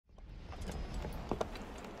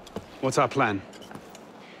What's our plan?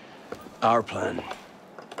 Our plan.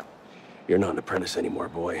 You're not an apprentice anymore,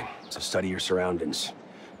 boy. So study your surroundings.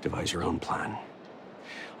 Devise your own plan.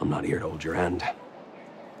 I'm not here to hold your hand.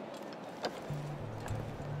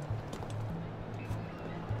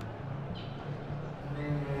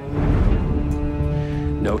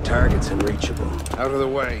 No targets unreachable. Out of the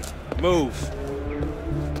way. Move!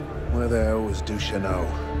 Where the hell was Duchesneau?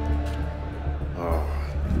 Oh.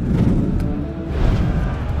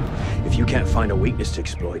 If you can't find a weakness to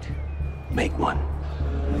exploit, make one.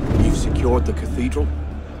 You've secured the cathedral?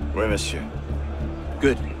 Oui, monsieur.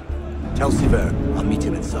 Good. Tell Serre I'll meet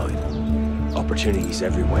him inside. Opportunities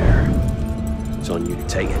everywhere. It's on you to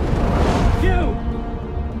take it. You!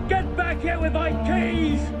 Get back here with my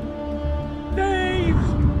keys! Thieves!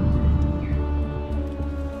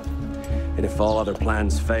 And if all other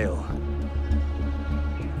plans fail,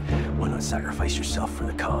 why not sacrifice yourself for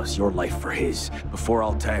the cause, your life for his? Before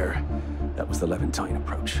Altair, that was the Levantine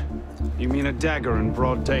approach. You mean a dagger in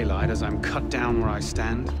broad daylight as I'm cut down where I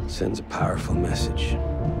stand? Sends a powerful message.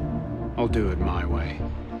 I'll do it my way.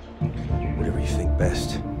 Whatever you think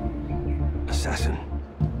best, assassin.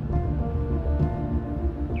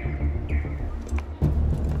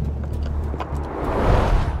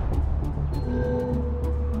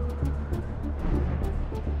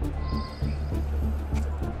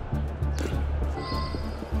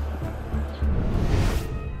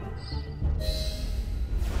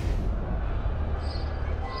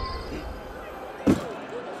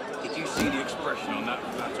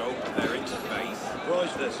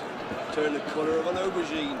 Turn the colour of an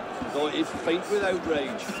aubergine, though it faint with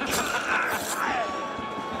outrage.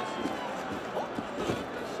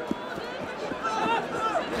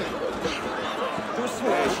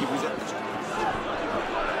 She was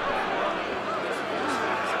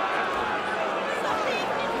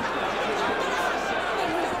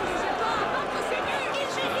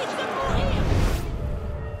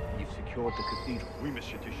You've secured the cathedral. Oui,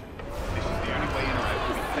 Monsieur Duchesneau. This is the only way in or out.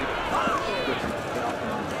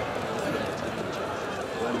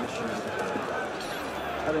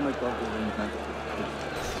 Tell him I got the ring back.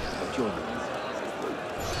 I'll join you.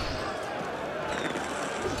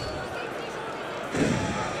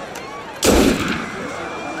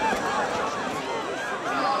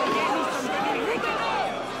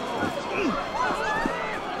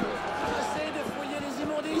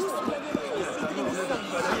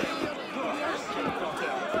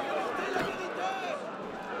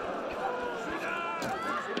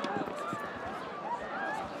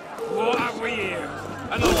 What have we here?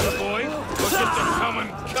 An older boy? Or just a common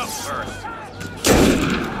cutthroat?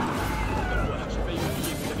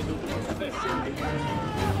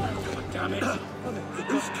 Damn it!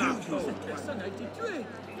 Cette personne a été tuée!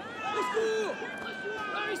 Au secours!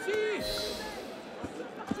 Par ici!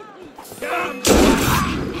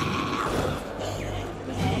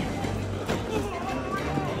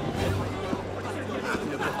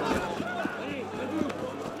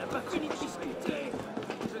 On n'a pas fini de discuter.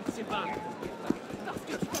 Je ne sais pas.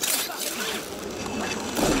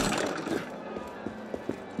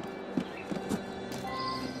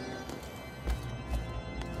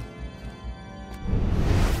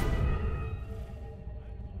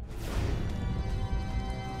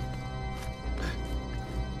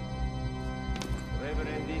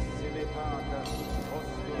 Reverendissime Pater,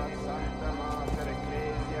 postulat Sancta Mater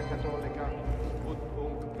Ecclesia Catholica, ut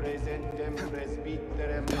unc presentem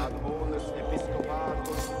presbyterem ad honus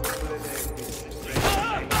episcopatus suplementis.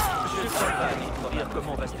 Je ne sais pas ni dire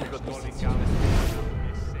comment va se développer cette situation.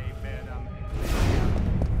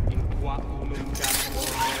 In qua unum capor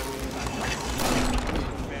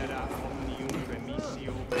vera omnium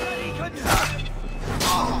remissio.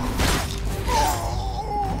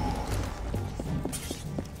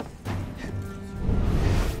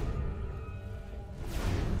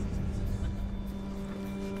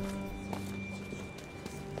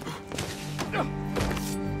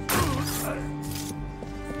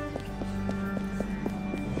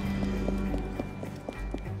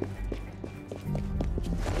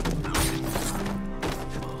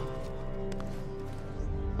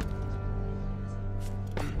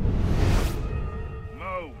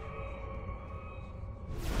 Move!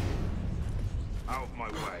 Out of my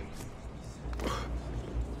way.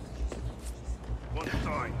 One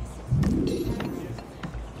side.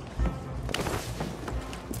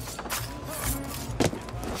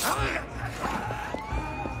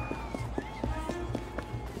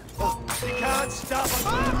 You can't stop us!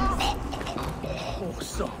 Oh,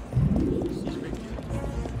 ça!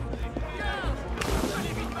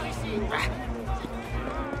 Allez vite par ici!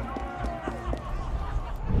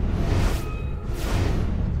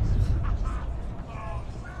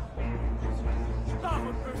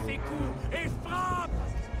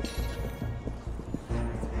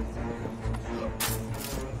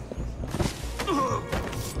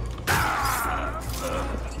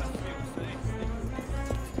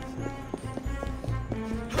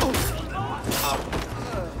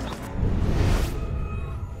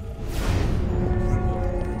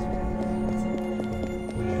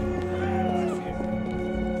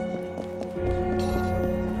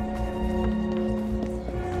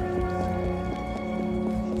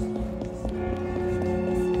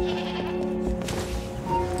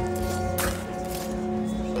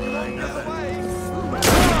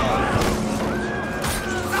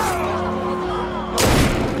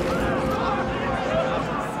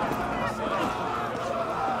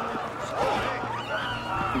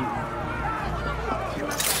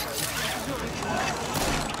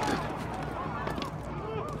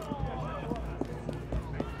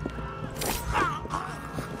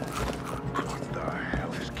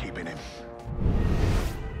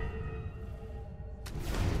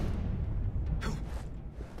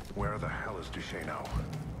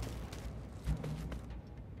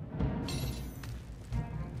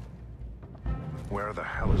 Where the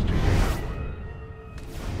hell is Duchesneau?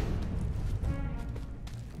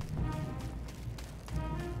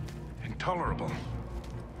 Intolerable.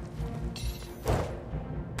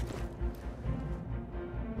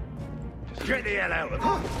 Get the hell out of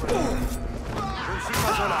here! Je ne suis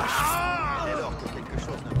pas un lâche. Dès lors que quelque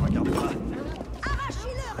chose ne me regarde pas.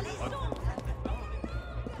 Arrachez-leur les ongles.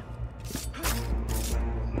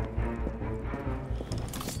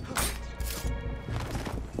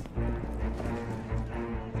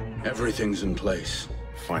 Everything's in place.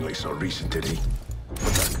 Finally saw Risa, did he?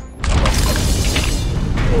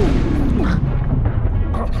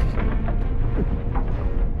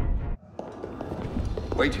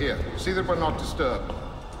 Wait here. See that we're not disturbed.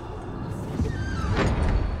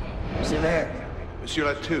 Serre. Monsieur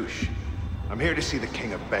Latouche, I'm here to see the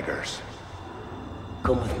King of Beggars.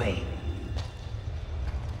 Come with me.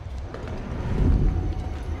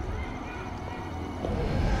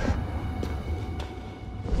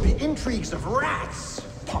 The intrigues of rats!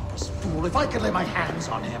 Pompous fool, if I could lay my hands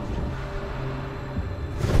on him.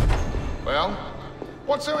 Well,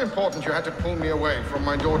 what's so important you had to pull me away from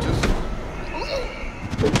my daughters?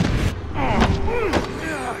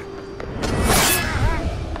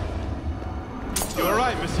 You all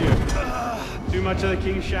right, monsieur? Too much of the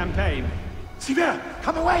king's champagne? Serre,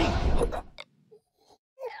 come away!